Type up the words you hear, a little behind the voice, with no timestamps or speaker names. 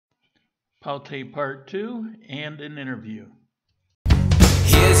Paute Part 2 and an interview.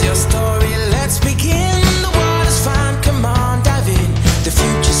 Here's your story, let's begin. The water's fine, come on, dive in. The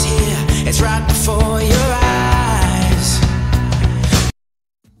future's here, it's right before your eyes.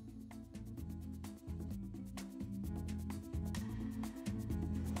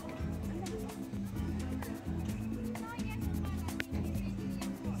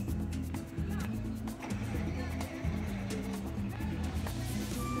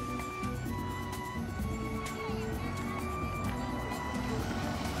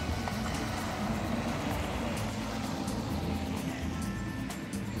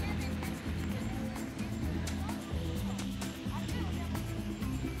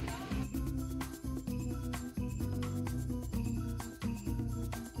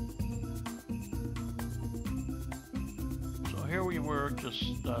 Here we were just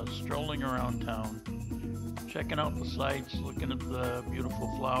strolling around town, checking out the sights, looking at the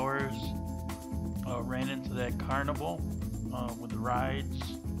beautiful flowers. Ran into that carnival with the rides.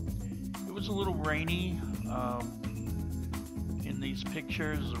 It was a little rainy. In these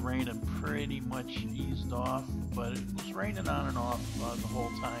pictures, the rain had pretty much eased off, but it was raining on and off the whole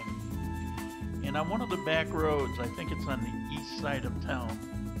time. And on one of the back roads, I think it's on the east side of town,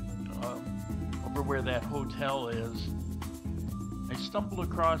 over where that hotel is, I stumbled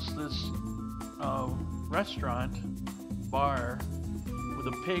across this restaurant, bar, with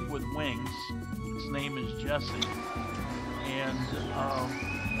a pig with wings. Its name is Jesse. And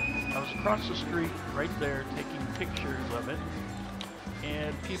I was across the street right there taking pictures of it.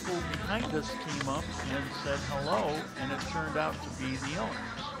 And people behind us came up and said hello, and it turned out to be the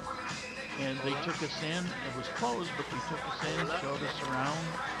owners. And they took us in. It was closed, but they took us in, showed us around,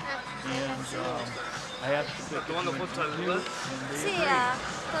 and I asked if they could do an interview, and they agreed.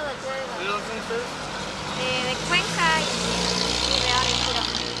 Todo ¿De dónde son ustedes? De Cuenca y Real y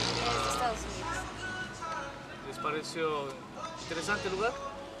Colombia, de Estados Unidos. ¿Les pareció interesante el lugar?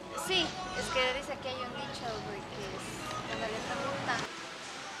 Sí, es que dice que hay un dicho de que cuando le preguntan.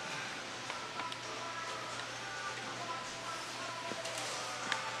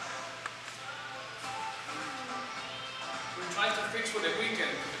 We're trying to fix for the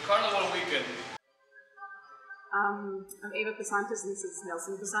weekend, the carnival weekend. I'm Eva Pesantes, and this is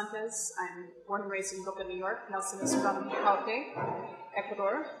Nelson Pesantes. I'm born and raised in Jukka, New York. Nelson is from Paute,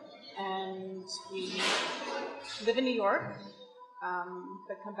 Ecuador, and we live in New York,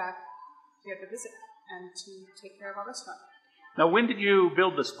 but come back here to visit and to take care of our restaurant. Now, when did you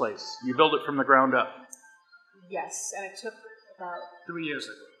build this place? You built it from the ground up? Yes, and it took about 3 years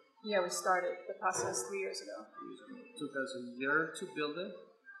ago. Yeah, we started the process 3 years ago. It took us a year to build it,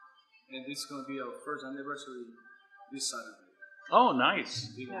 and this is going to be our first anniversary this Saturday. Oh,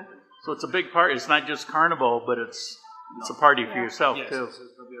 nice. Yeah. So it's a big party. It's not just carnival, but it's a party for yourself, yes, too. It's going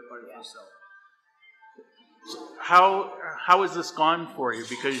to be a party for yourself. How has this gone for you?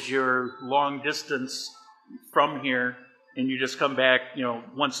 Because you're long distance from here, and you just come back,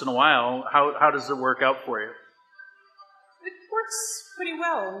 once in a while. How does it work out for you? It works pretty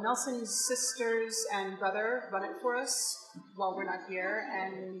well. Nelson's sisters and brother run it for us while we're not here,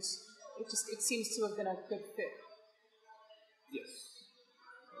 and it seems to have been a good fit. Yes.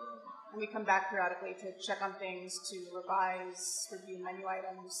 And we come back periodically to check on things, to revise, review menu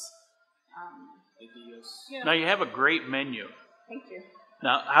items. Ideas. Yeah. Now, you have a great menu. Thank you.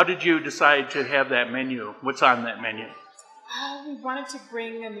 Now, how did you decide to have that menu? What's on that menu? We wanted to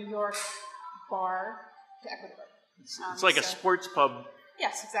bring a New York bar to Ecuador. It's like a sports pub.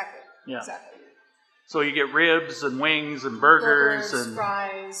 Yes, exactly. Yeah. Exactly. So you get ribs and wings and burgers and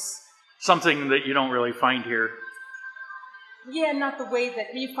fries. Something that you don't really find here. Yeah, not the way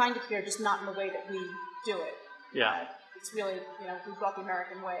that you find it here, just not in the way that we do it. Yeah. It's really, we brought the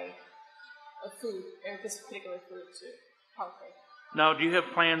American way of food, or this particular food, to Paute. Now, do you have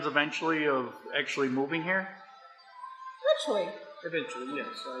plans eventually of actually moving here? Eventually,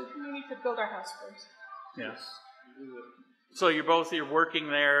 yes. We need to build our house first. Yes. So you're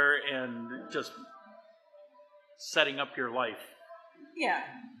working there and just setting up your life. Yeah.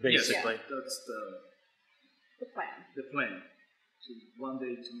 Basically. Yes, that's The plan. the plan. So one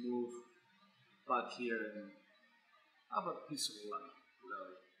day to move back here and have a peaceful life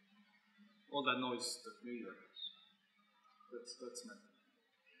without all that noise that New York has. That's my plan.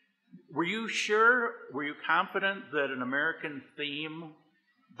 Were you confident that an American theme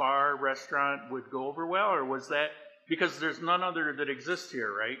bar restaurant would go over well, or was that because there's none other that exists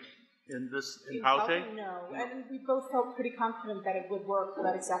here, right? In Paute? No, and we both felt pretty confident that it would work for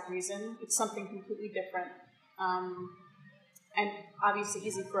that exact reason. It's something completely different, and obviously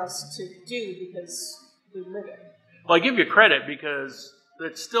easy for us to do because we live it. Well, I give you credit because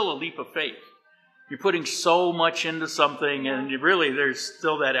that's still a leap of faith. You're putting so much into something, and really there's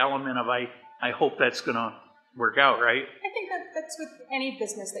still that element of I hope that's going to work out, right? I think that's with any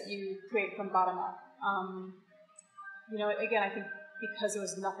business that you create from bottom up. You know, again, I think because there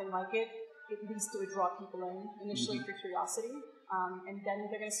was nothing like it, it leads to draw people in initially for curiosity, and then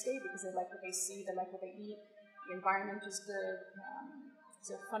they're going to stay because they like what they see, they like what they eat. The environment is good.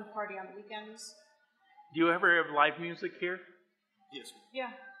 It's a fun party on the weekends. Do you ever have live music here? Yes.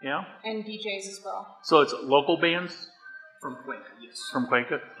 Yeah. Yeah? And DJs as well. So it's local bands? From Cuenca, yes. From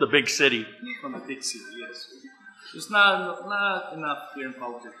Cuenca? The big city? From the big city, yes. It's not enough here in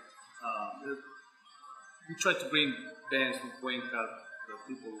Paute. We try to bring bands from Cuenca, the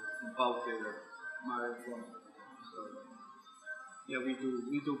people from Paute that married from. So, yeah, we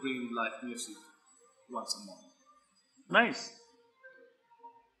do bring live music once a month. Nice.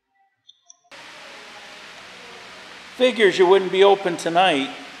 Figures you wouldn't be open tonight.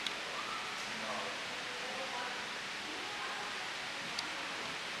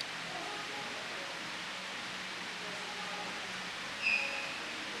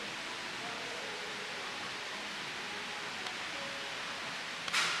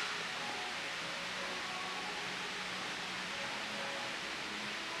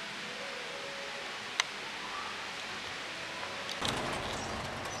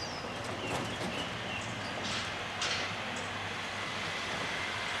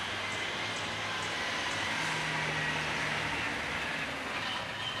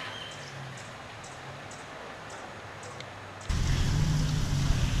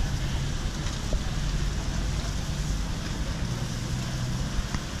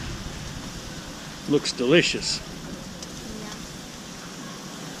 Looks delicious.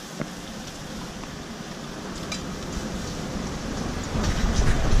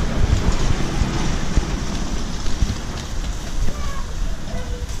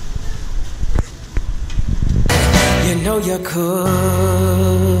 You know you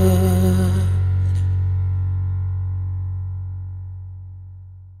could.